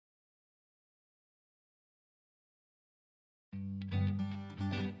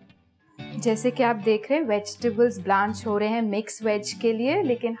जैसे कि आप देख रहे हैं वेजिटेबल्स ब्लांच हो रहे हैं मिक्स वेज के लिए,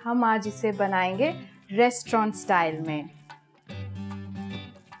 लेकिन हम आज इसे बनाएंगे रेस्टोरेंट स्टाइल में।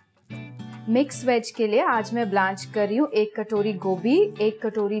 मिक्स वेज के लिए आज मैं ब्लांच कर रही हूँ 1 कटोरी गोभी, 1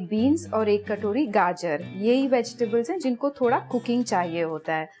 कटोरी बीन्स और 1 कटोरी गाजर। यही वेजिटेबल्स हैं जिनको थोड़ा कुकिंग चाहिए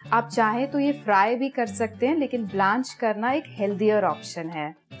होता है। आप चाहे तो ये फ्राई भी कर सकते हैं, लेकिन ब्लांच करना एक हेल्दियर ऑप्शन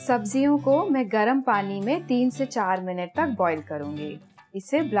है। सब्जियों को मैं गर्म पानी में 3 से 4 मिनट तक बॉईल करूंगी।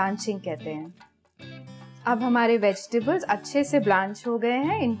 इसे ब्लांचिंग कहते हैं। अब हमारे वेजिटेबल्स अच्छे से ब्लांच हो गए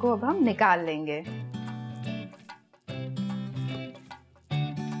हैं, इनको अब हम निकाल लेंगे।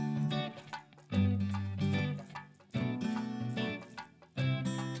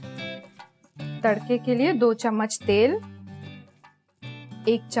 तड़के के लिए 2 चम्मच तेल,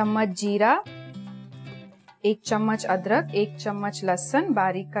 1 चम्मच जीरा, 1 चम्मच अदरक, 1 चम्मच लहसुन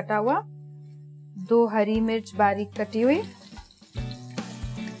बारीक कटा हुआ, 2 हरी मिर्च बारीक कटी हुई।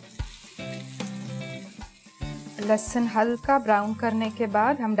 लहसुन हल्का ब्राउन करने के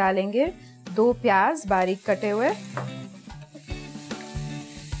बाद हम डालेंगे 2 प्याज बारीक कटे हुए।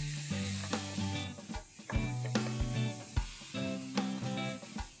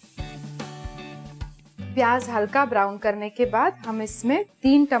 प्याज हल्का ब्राउन करने के बाद हम इसमें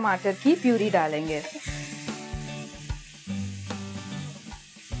 3 टमाटर की प्यूरी डालेंगे।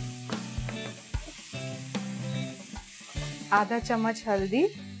 आधा चम्मच हल्दी,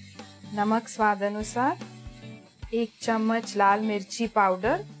 नमक स्वाद अनुसार, 1 चम्मच लाल मिर्ची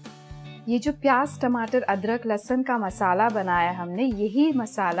पाउडर। ये जो प्याज टमाटर अदरक लहसुन का मसाला बनाया हमने, यही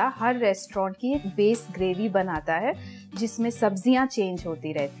मसाला हर रेस्टोरेंट की एक बेस ग्रेवी बनाता है जिसमें सब्जियां चेंज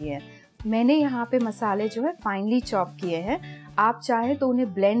होती रहती हैं। मैंने यहाँ पे मसाले जो है फाइनली चॉप किए हैं। आप चाहे तो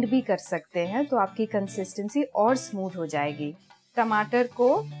उन्हें ब्लेंड भी कर सकते हैं, तो आपकी कंसिस्टेंसी और स्मूथ हो जाएगी। टमाटर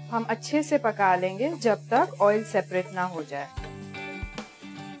को हम अच्छे से पका लेंगे जब तक ऑयल सेपरेट ना हो जाए।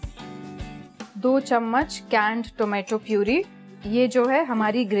 2 चम्मच कैंड टोमेटो प्यूरी, ये जो है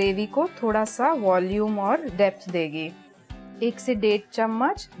हमारी ग्रेवी को थोड़ा सा वॉल्यूम और डेप्थ देगी। 1 से 1.5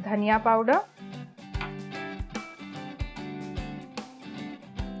 चम्मच धनिया पाउडर।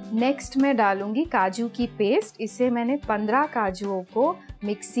 नेक्स्ट मैं डालूंगी काजू की पेस्ट। इसे मैंने 15 काजुओं को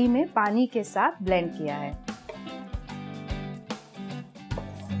मिक्सी में पानी के साथ ब्लेंड किया है।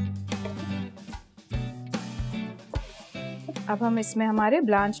 अब हम इसमें हमारे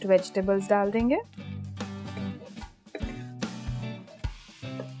ब्लांच्ड वेजिटेबल्स डाल देंगे।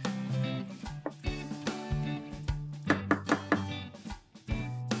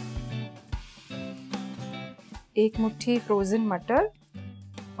 एक मुट्ठी फ्रोजन मटर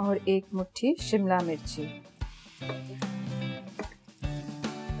और 1 मुट्ठी शिमला मिर्ची।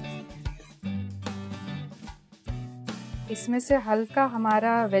 इसमें से हल्का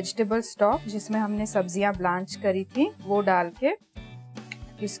हमारा वेजिटेबल स्टॉक जिसमें हमने सब्जियां ब्लांच करी थी वो डाल के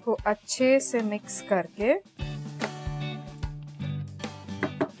इसको अच्छे से मिक्स करके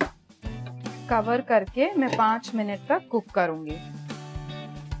कवर करके मैं 5 मिनट तक कुक करूंगी।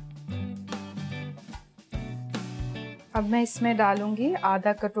 अब मैं इसमें डालूंगी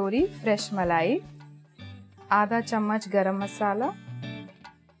आधा कटोरी फ्रेश मलाई, आधा चम्मच गरम मसाला।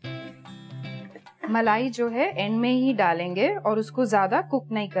 मलाई जो है एंड में ही डालेंगे और उसको ज्यादा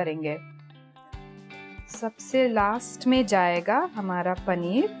कुक नहीं करेंगे। सबसे लास्ट में जाएगा हमारा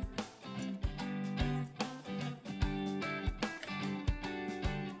पनीर।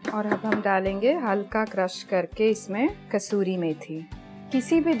 और अब हम डालेंगे हल्का क्रश करके इसमें कसूरी मेथी।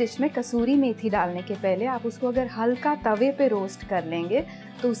 किसी भी डिश में कसूरी मेथी डालने के पहले आप उसको अगर हल्का तवे पे रोस्ट कर लेंगे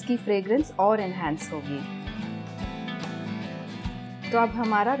तो उसकी फ्रेग्रेंस और एनहांस होगी। तो अब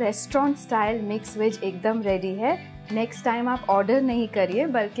हमारा रेस्टोरेंट स्टाइल मिक्स वेज एकदम रेडी है। नेक्स्ट टाइम आप ऑर्डर नहीं करिए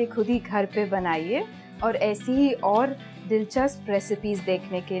बल्कि खुद ही घर पे बनाइए। और ऐसी ही और दिलचस्प रेसिपीज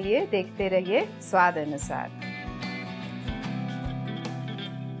देखने के लिए देखते रहिए स्वाद अनुसार।